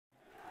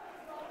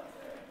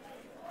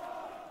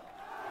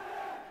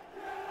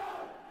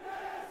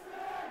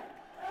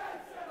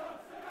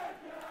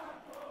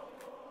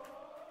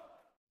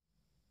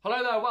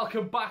Hello there,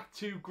 welcome back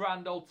to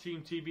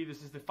GrandOldTeam TV.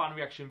 This is the fan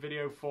reaction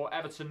video for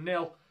Everton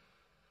 0,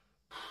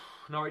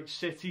 Norwich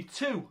City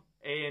 2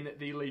 in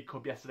the League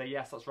Cup yesterday.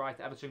 Yes, that's right,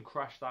 Everton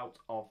crashed out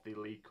of the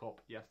League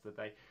Cup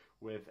yesterday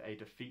with a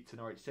defeat to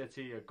Norwich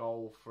City, a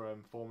goal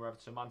from former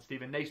Everton man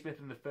Stephen Naismith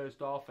in the first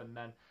half, and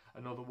then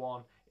another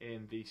one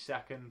in the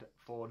second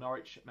for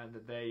Norwich. It meant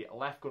that they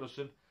left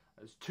Goodison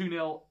as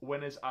 2-0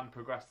 winners and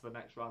progressed to the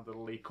next round of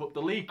the League Cup.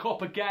 The League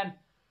Cup again,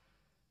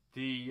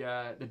 the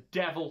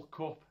Devil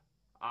Cup,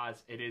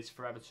 as it is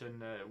for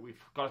Everton. We've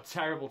got a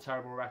terrible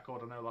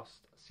record. I know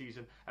last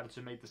season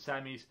Everton made the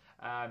semis,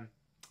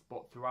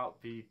 but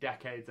throughout the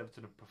decades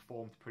Everton have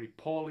performed pretty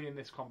poorly in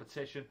this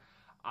competition,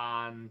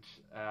 and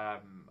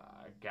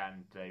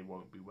again they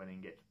won't be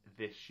winning it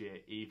this year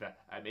either.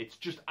 It's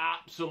just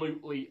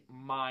absolutely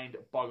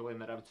mind-boggling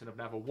that Everton have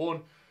never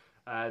won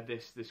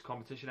this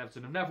competition.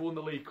 Everton have never won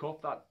the League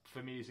Cup. That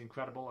for me is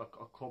incredible.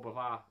 A club of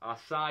our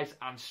size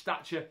and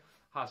stature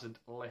hasn't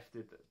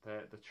lifted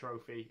the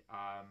trophy.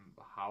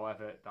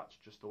 However, that's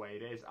just the way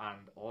it is. And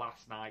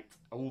last night,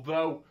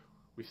 although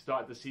we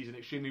started the season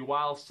extremely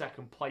well,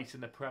 second place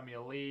in the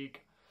Premier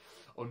League,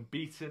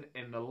 unbeaten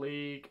in the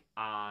league,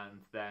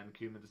 and then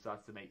Koeman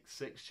decided to make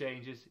 6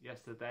 changes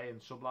yesterday,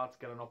 and some lads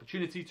get an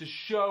opportunity to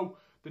show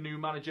the new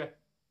manager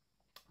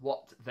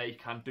what they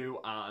can do,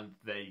 and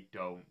they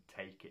don't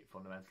take it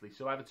fundamentally.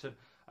 So Everton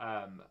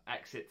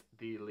exit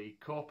the League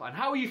Cup. And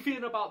how are you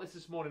feeling about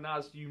this morning?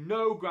 As you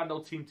know,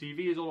 GrandOldTeam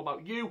TV is all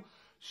about you.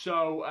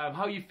 So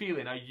how are you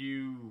feeling? Are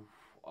you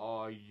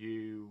a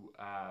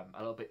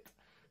little bit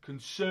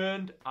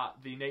concerned at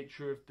the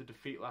nature of the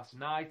defeat last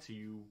night? Are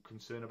you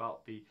concerned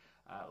about the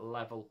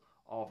level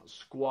of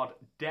squad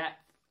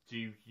depth?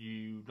 Do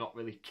you not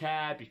really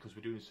care because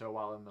we're doing so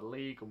well in the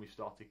league and we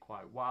started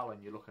quite well,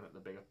 and you're looking at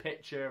the bigger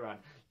picture and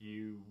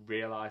you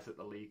realise that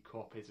the League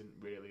Cup isn't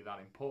really that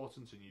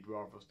important and you'd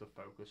rather us to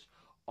focus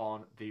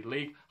on the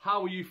league?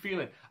 How are you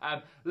feeling?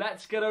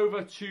 Let's get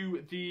over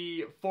to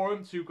the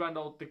forum, to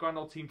the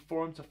GrandOldTeam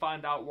forum, to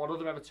find out what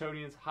other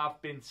Evertonians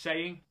have been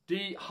saying.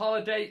 D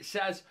Holiday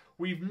says,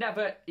 we've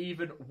never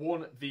even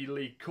won the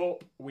League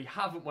Cup. We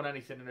haven't won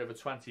anything in over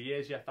 20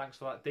 years. Yeah, thanks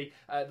for that, D.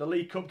 The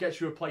League Cup gets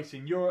you a place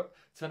in Europe.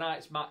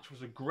 Tonight's match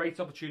was a great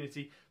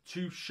opportunity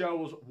to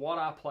show us what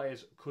our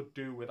players could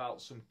do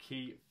without some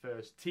key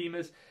first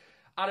teamers.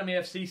 Adam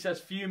EFC says,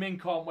 fuming,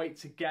 can't wait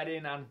to get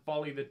in and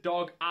volley the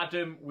dog.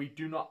 Adam, we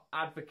do not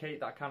advocate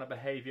that kind of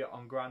behaviour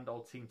on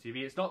GrandOldTeam TV.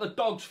 It's not the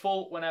dog's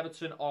fault when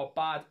Everton are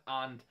bad,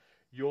 and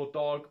your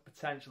dog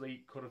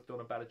potentially could have done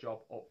a better job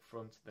up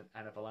front than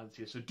Enner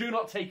Valencia. So do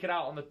not take it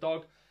out on the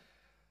dog.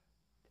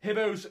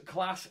 Hibbo's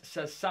Class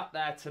says, sat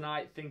there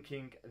tonight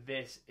thinking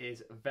this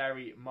is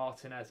very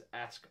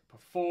Martinez-esque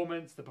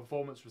performance. The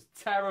performance was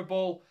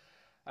terrible.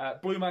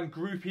 Blue Man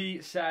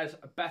Groupie says,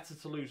 better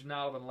to lose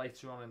now than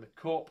later on in the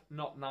Cup.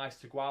 Not nice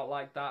to go out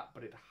like that,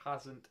 but it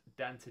hasn't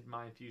dented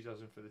my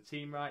enthusiasm for the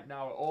team right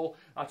now at all.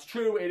 That's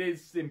true. It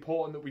is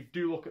important that we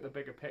do look at the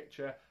bigger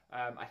picture.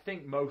 I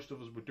think most of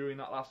us were doing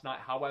that last night.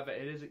 However,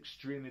 it is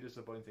extremely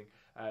disappointing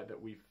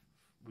that we've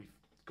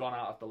gone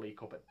out of the League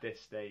Cup at this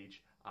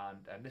stage.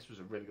 And this was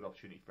a really good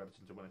opportunity for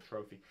Everton to win a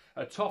trophy.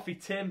 Toffee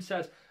Tim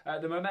says,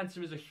 the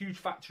momentum is a huge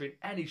factor in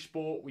any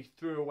sport. We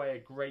threw away a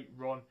great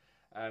run.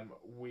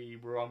 We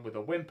were on with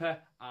a whimper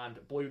and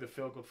blew the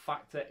feel-good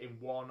factor in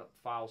one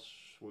foul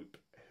swoop.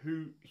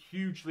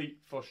 Hugely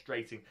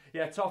frustrating.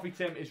 Yeah, Toffee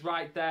Tim is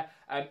right there.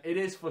 It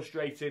is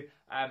frustrating.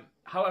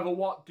 However,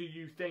 what do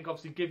you think?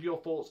 Obviously, give your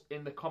thoughts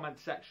in the comment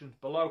section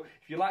below.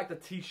 If you like the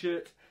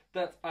t-shirt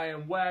that I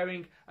am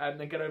wearing,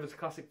 then get over to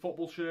Classic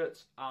Football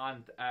Shirts,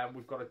 and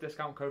we've got a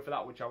discount code for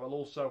that, which I will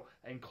also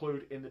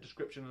include in the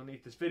description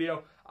underneath this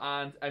video.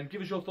 And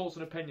give us your thoughts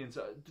and opinions.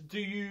 Do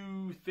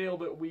you feel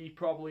that we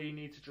probably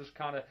need to just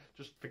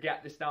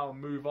forget this now and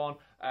move on,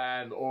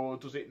 or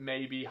does it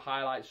maybe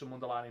highlight some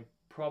underlying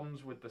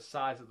problems with the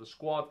size of the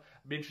squad?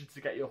 I'd be interested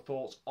to get your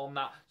thoughts on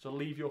that, so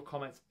leave your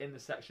comments in the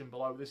section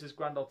below. This is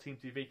GrandOldTeam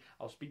TV.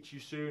 I'll speak to you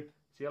soon.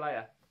 See you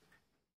later.